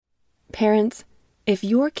Parents, if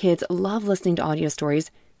your kids love listening to audio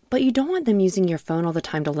stories, but you don't want them using your phone all the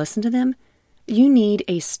time to listen to them, you need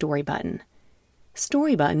a Story Button.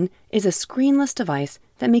 Story Button is a screenless device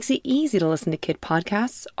that makes it easy to listen to kid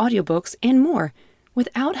podcasts, audiobooks, and more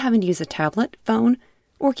without having to use a tablet, phone,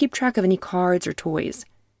 or keep track of any cards or toys.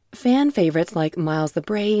 Fan favorites like Miles the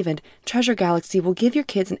Brave and Treasure Galaxy will give your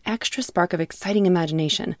kids an extra spark of exciting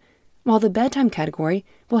imagination, while the bedtime category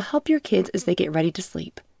will help your kids as they get ready to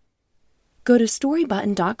sleep. Go to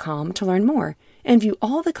storybutton.com to learn more and view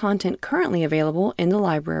all the content currently available in the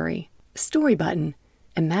library. Story Button.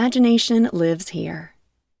 Imagination lives here.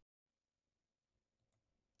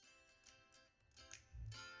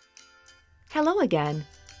 Hello again,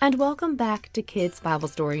 and welcome back to Kids Bible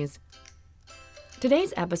Stories.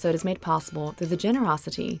 Today's episode is made possible through the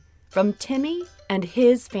generosity from Timmy and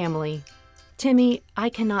his family. Timmy, I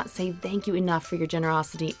cannot say thank you enough for your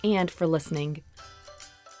generosity and for listening.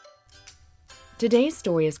 Today's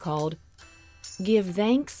story is called Give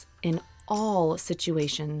Thanks in All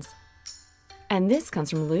Situations. And this comes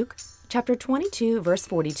from Luke chapter 22, verse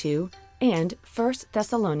 42, and 1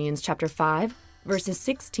 Thessalonians chapter 5, verses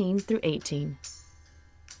 16 through 18.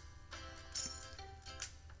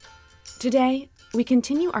 Today, we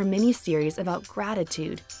continue our mini-series about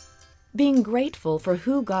gratitude, being grateful for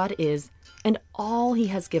who God is and all He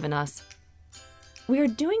has given us. We are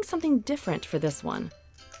doing something different for this one.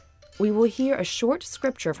 We will hear a short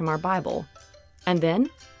scripture from our Bible, and then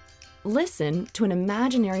listen to an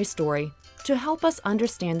imaginary story to help us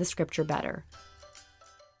understand the scripture better.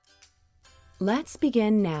 Let's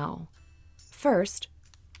begin now. First,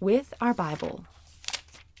 with our Bible.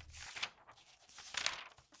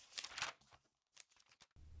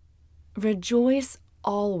 Rejoice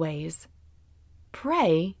always.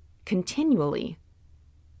 Pray continually.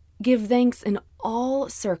 Give thanks in all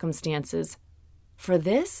circumstances, for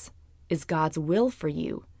this is God's will for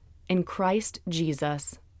you in Christ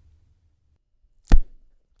Jesus.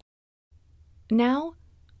 Now,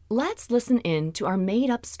 let's listen in to our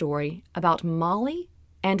made-up story about Molly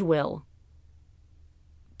and Will.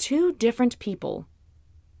 Two different people,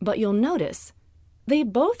 but you'll notice they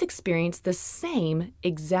both experienced the same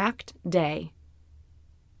exact day,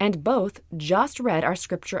 and both just read our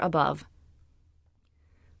scripture above.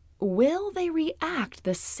 Will they react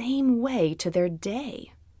the same way to their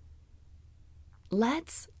day?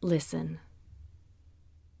 Let's listen.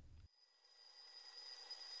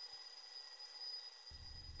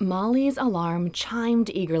 Molly's alarm chimed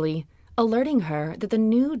eagerly, alerting her that the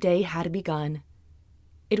new day had begun.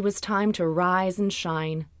 It was time to rise and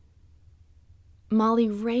shine. Molly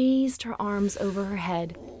raised her arms over her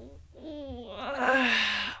head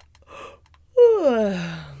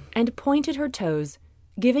and pointed her toes,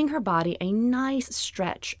 giving her body a nice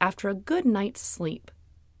stretch after a good night's sleep.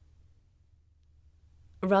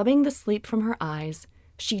 Rubbing the sleep from her eyes,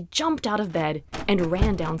 she jumped out of bed and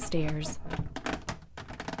ran downstairs.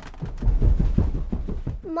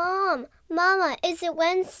 Mama, is it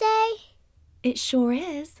Wednesday? It sure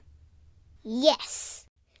is. Yes!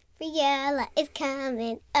 Briella is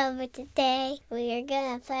coming over today. We're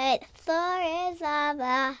gonna play the floor is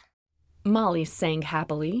lava. Molly sang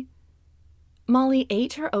happily. Molly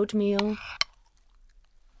ate her oatmeal,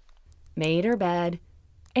 made her bed,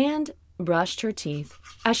 and brushed her teeth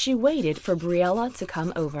as she waited for Briella to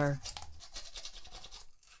come over.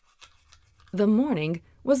 The morning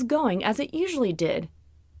was going as it usually did,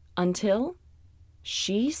 until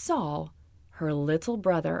she saw her little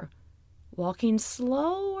brother walking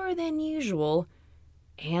slower than usual,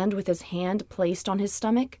 and with his hand placed on his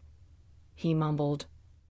stomach, he mumbled,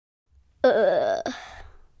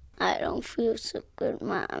 I don't feel so good,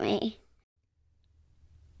 Mommy.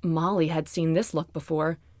 Molly had seen this look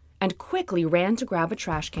before and quickly ran to grab a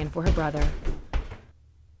trash can for her brother.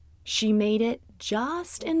 She made it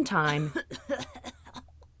just in time.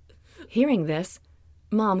 Hearing this,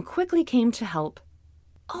 Mom quickly came to help.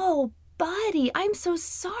 "Oh, buddy, I'm so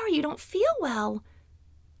sorry you don't feel well.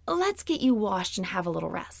 Let's get you washed and have a little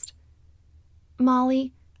rest."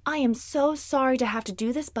 "Molly, I am so sorry to have to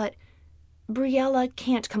do this, but Briella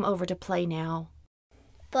can't come over to play now."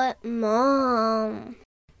 But Mom,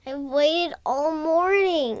 I waited all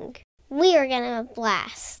morning. We are gonna have a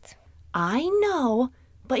blast. I know,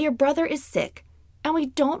 but your brother is sick, and we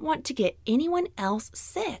don't want to get anyone else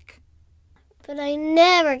sick. But I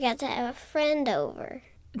never get to have a friend over.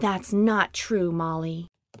 That's not true, Molly.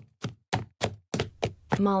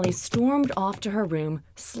 Molly stormed off to her room,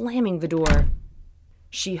 slamming the door.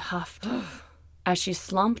 She huffed as she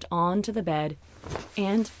slumped onto the bed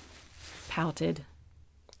and pouted.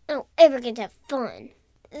 I don't ever get to have fun.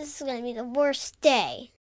 This is going to be the worst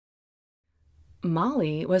day.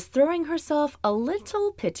 Molly was throwing herself a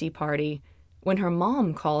little pity party when her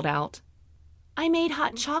mom called out, "I made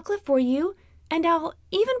hot chocolate for you, and I'll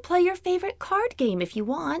even play your favorite card game if you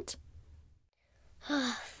want."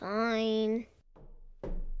 Fine.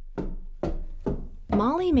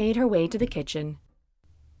 Molly made her way to the kitchen.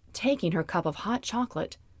 Taking her cup of hot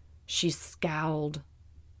chocolate, she scowled.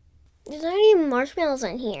 There's already marshmallows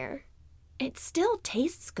in here. It still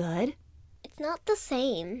tastes good. It's not the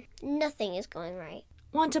same. Nothing is going right.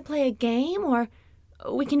 Want to play a game, or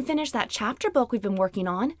we can finish that chapter book we've been working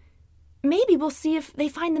on? Maybe we'll see if they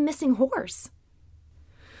find the missing horse.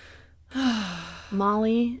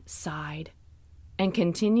 Molly sighed and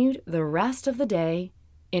continued the rest of the day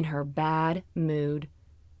in her bad mood,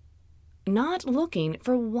 not looking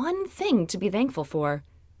for one thing to be thankful for,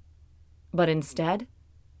 but instead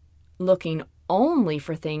looking only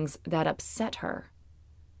for things that upset her.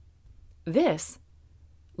 This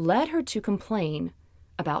led her to complain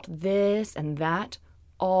about this and that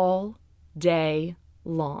all day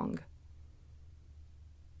long.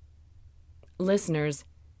 Listeners,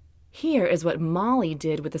 here is what Molly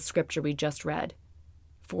did with the scripture we just read.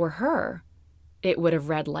 For her, it would have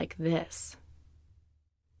read like this: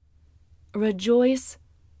 Rejoice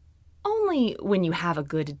only when you have a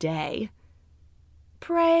good day.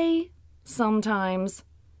 Pray sometimes.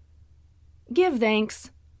 Give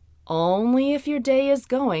thanks only if your day is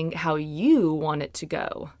going how you want it to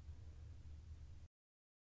go.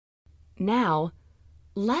 Now,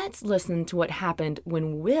 let's listen to what happened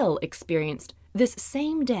when Will experienced this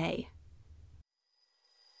same day.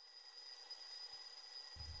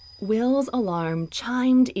 Will's alarm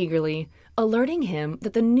chimed eagerly, alerting him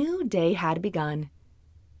that the new day had begun.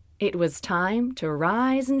 It was time to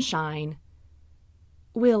rise and shine.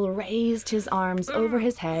 Will raised his arms over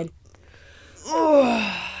his head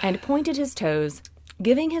and pointed his toes,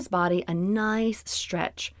 giving his body a nice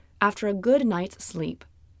stretch after a good night's sleep.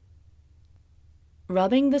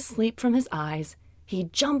 Rubbing the sleep from his eyes, he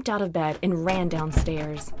jumped out of bed and ran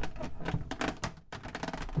downstairs.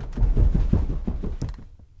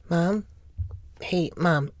 Mom? Hey,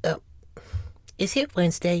 Mom, is it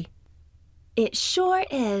Wednesday? It sure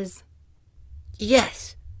is.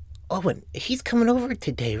 Yes. Owen, he's coming over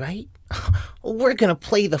today, right? We're gonna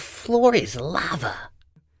play The Floor is Lava.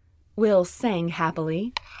 Will sang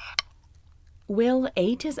happily. Will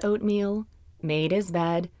ate his oatmeal, made his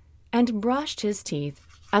bed, and brushed his teeth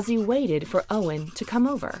as he waited for Owen to come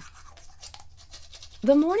over.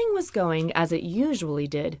 The morning was going as it usually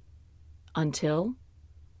did, until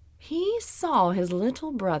he saw his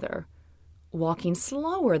little brother walking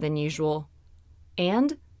slower than usual,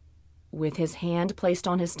 and, with his hand placed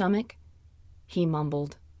on his stomach, he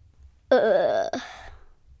mumbled, I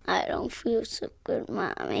don't feel so good,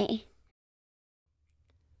 Mommy.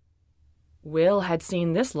 Will had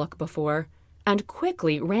seen this look before and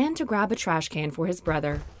quickly ran to grab a trash can for his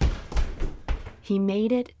brother. He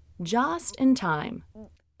made it just in time.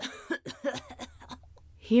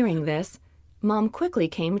 Hearing this, Mom quickly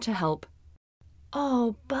came to help.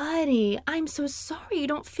 "Oh, buddy, I'm so sorry you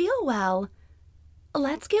don't feel well.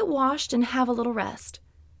 Let's get washed and have a little rest.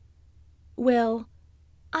 Will,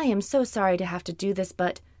 I am so sorry to have to do this,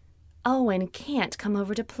 but Owen can't come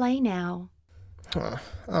over to play now."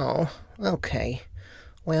 Oh, okay.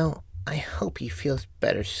 Well, I hope he feels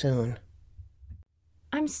better soon.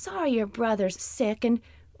 "I'm sorry your brother's sick, and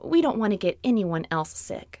we don't want to get anyone else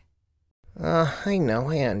sick." I know,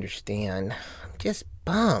 I understand. I'm just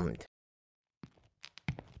bummed.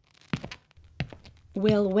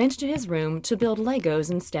 Will went to his room to build Legos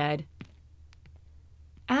instead.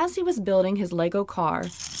 As he was building his Lego car,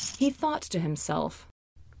 he thought to himself,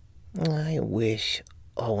 I wish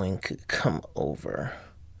Owen could come over.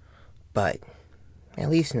 But at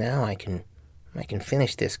least now I can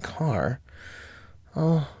finish this car.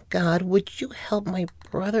 Oh, God, would you help my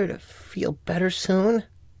brother to feel better soon?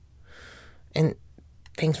 And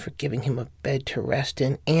thanks for giving him a bed to rest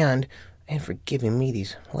in and for giving me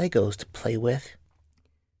these Legos to play with.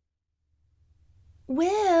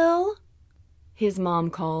 "Will," his mom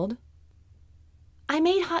called, "I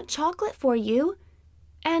made hot chocolate for you,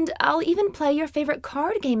 and I'll even play your favorite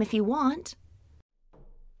card game if you want."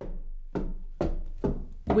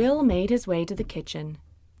 Will made his way to the kitchen.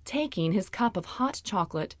 Taking his cup of hot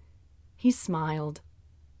chocolate, he smiled.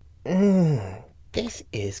 This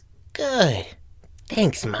is good.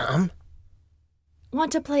 Thanks, Mom.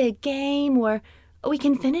 "Want to play a game, or we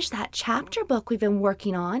can finish that chapter book we've been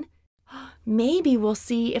working on? Maybe we'll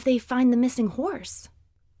see if they find the missing horse."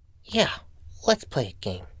 Yeah, let's play a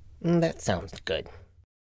game. That sounds good.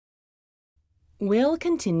 Will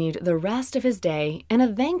continued the rest of his day in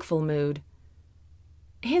a thankful mood.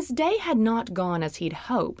 His day had not gone as he'd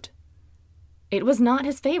hoped. It was not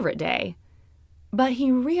his favorite day, but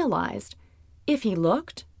he realized if he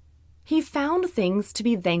looked, he found things to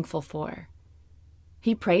be thankful for.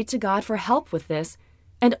 He prayed to God for help with this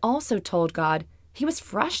and also told God he was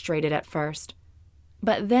frustrated at first,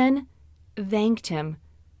 but then thanked him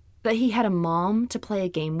that he had a mom to play a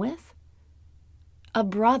game with, a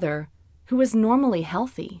brother who was normally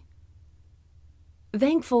healthy.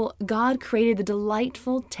 Thankful God created the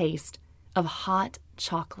delightful taste of hot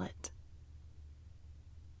chocolate.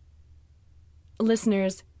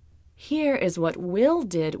 Listeners, here is what Will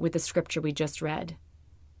did with the scripture we just read.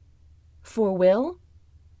 For Will,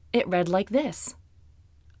 it read like this,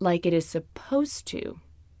 like it is supposed to.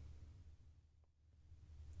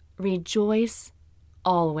 Rejoice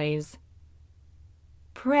always.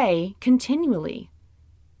 Pray continually.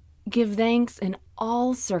 Give thanks in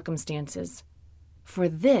all circumstances, for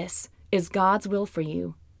this is God's will for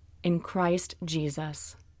you in Christ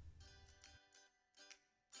Jesus.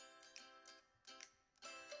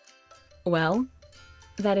 Well,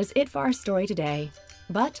 that is it for our story today,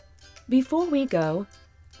 but before we go,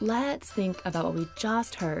 let's think about what we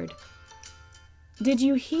just heard. Did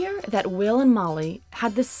you hear that Will and Molly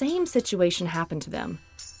had the same situation happen to them,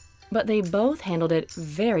 but they both handled it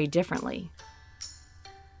very differently?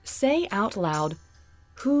 Say out loud,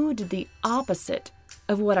 who did the opposite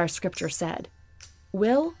of what our scripture said?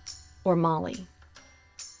 Will or Molly?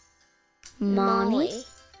 Mommy.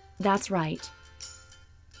 That's right.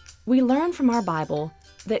 We learn from our Bible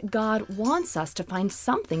that God wants us to find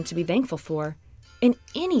something to be thankful for in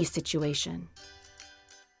any situation.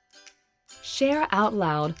 Share out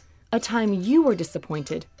loud a time you were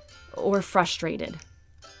disappointed or frustrated.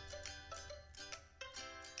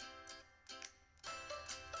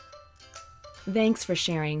 Thanks for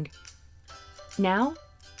sharing. Now,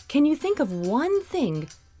 can you think of one thing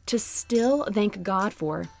to still thank God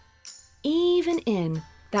for, even in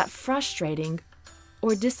that frustrating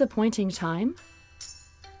or disappointing time?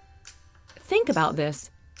 Think about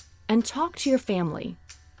this and talk to your family.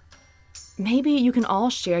 Maybe you can all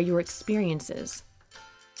share your experiences.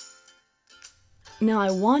 Now,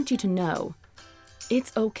 I want you to know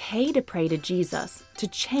it's okay to pray to Jesus to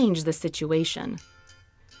change the situation.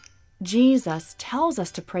 Jesus tells us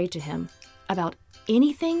to pray to him about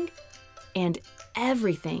anything and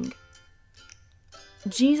everything.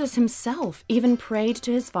 Jesus himself even prayed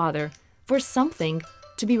to his Father for something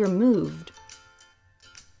to be removed.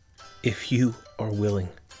 If you are willing,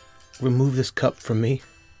 remove this cup from me.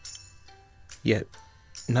 Yet,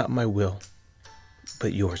 not my will,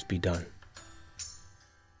 but yours be done.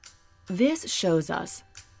 This shows us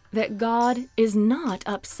that God is not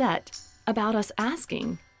upset about us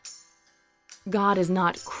asking. God is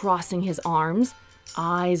not crossing his arms,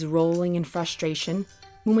 eyes rolling in frustration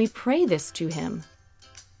when we pray this to him.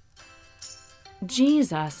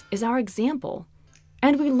 Jesus is our example,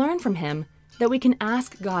 and we learn from him that we can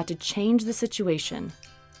ask God to change the situation.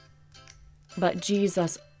 But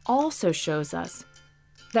Jesus also shows us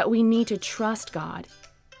that we need to trust God,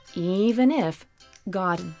 even if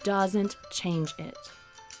God doesn't change it.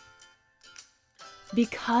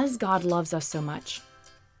 Because God loves us so much,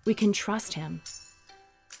 we can trust him.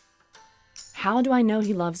 How do I know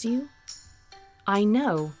he loves you? I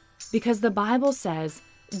know because the Bible says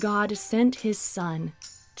God sent his Son,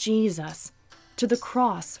 Jesus, to the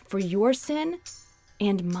cross for your sin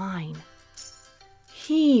and mine.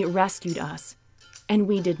 He rescued us, and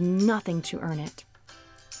we did nothing to earn it.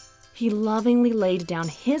 He lovingly laid down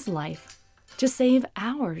his life to save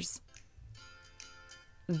ours.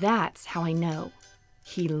 That's how I know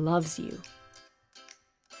he loves you.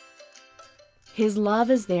 His love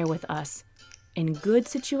is there with us in good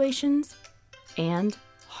situations and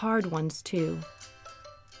hard ones too.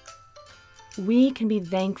 We can be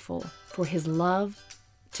thankful for his love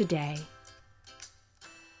today.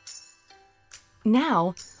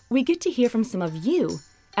 Now, we get to hear from some of you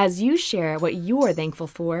as you share what you're thankful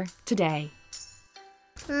for today.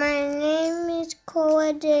 My name is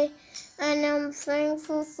Corday, and I'm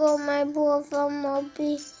thankful for my boyfriend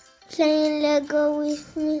Moby playing Lego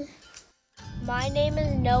with me. My name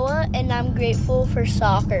is Noah, and I'm grateful for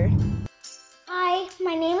soccer. Hi,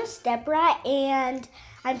 my name is Deborah, and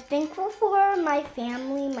I'm thankful for my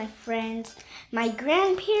family, my friends, my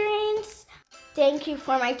grandparents. Thank you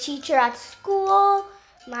for my teacher at school,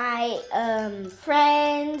 my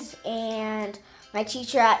friends, and my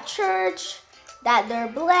teacher at church, that they're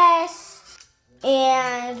blessed.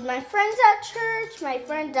 And my friends at church, my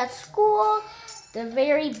friends at school, they're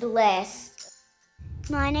very blessed.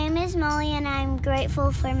 My name is Molly, and I'm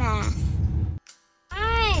grateful for math.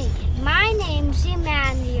 Hi, my name's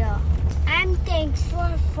Emmanuel. I'm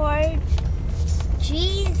thankful for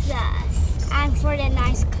Jesus and for the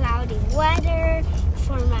nice cloudy weather,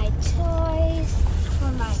 for my toys,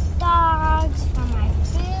 for my dogs, for my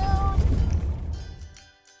food.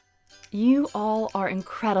 You all are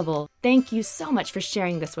incredible. Thank you so much for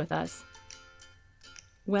sharing this with us.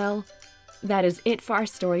 Well, that is it for our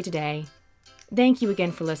story today. Thank you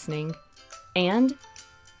again for listening. And,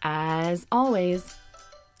 as always,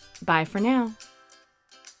 bye for now.